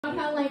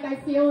like I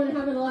feel and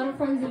having a lot of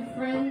friends with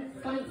fun,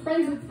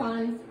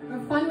 or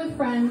fun with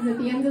friends at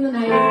the end of the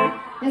night,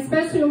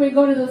 especially when we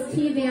go to those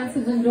tea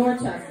dances in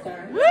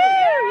Dorchester. Woo,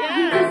 yeah.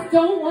 You just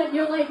don't want,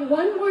 you're like,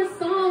 one more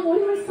song,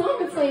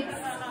 it's like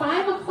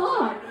 5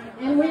 o'clock,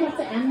 and we have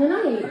to end the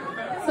night.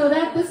 So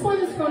this one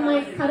is from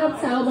my Cut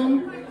Ups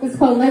album. It's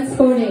called Let's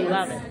Go Dance.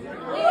 Love it.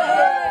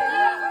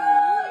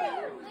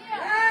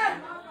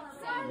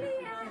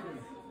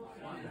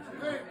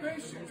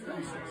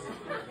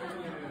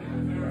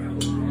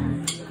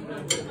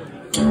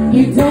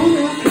 You don't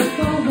have to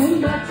go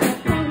home much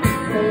at once.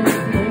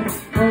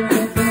 Oh,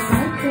 there's a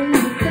something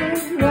you say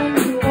when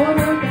you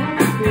order that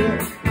beer.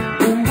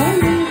 You're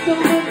having so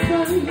much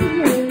fun,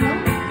 you're not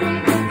taking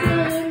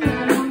time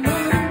that I'm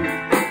on.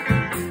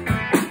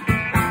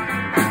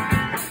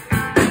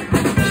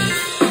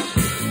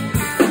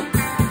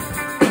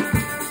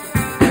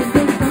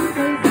 There's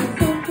someplace or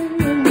something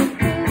in the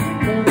bed.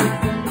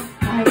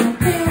 I don't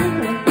care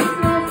if it's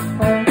less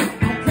or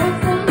I just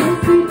want to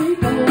see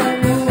people and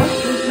know what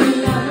you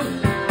love.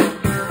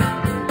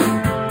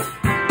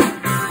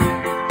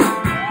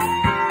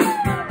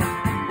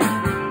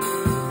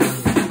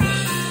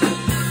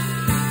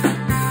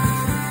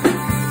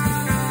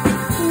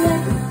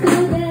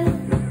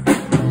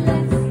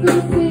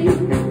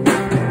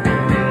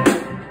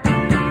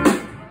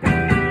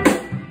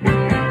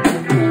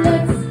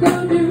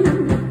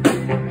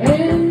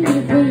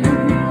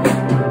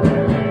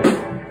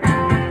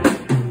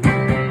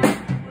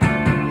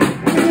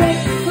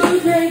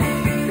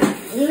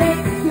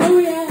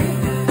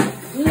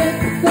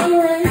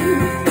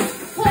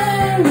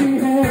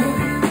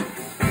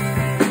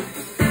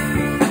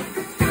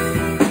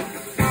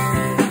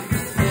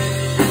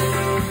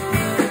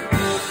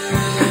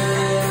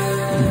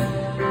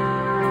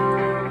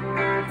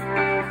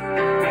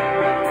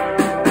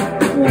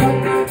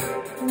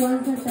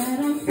 Was it that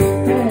I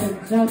said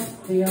just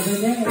the other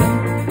day?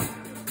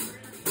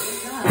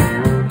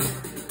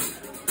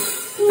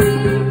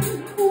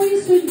 We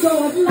should go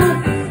at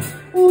last.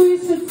 We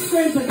should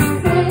scrape it,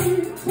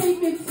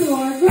 take it to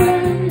our grave.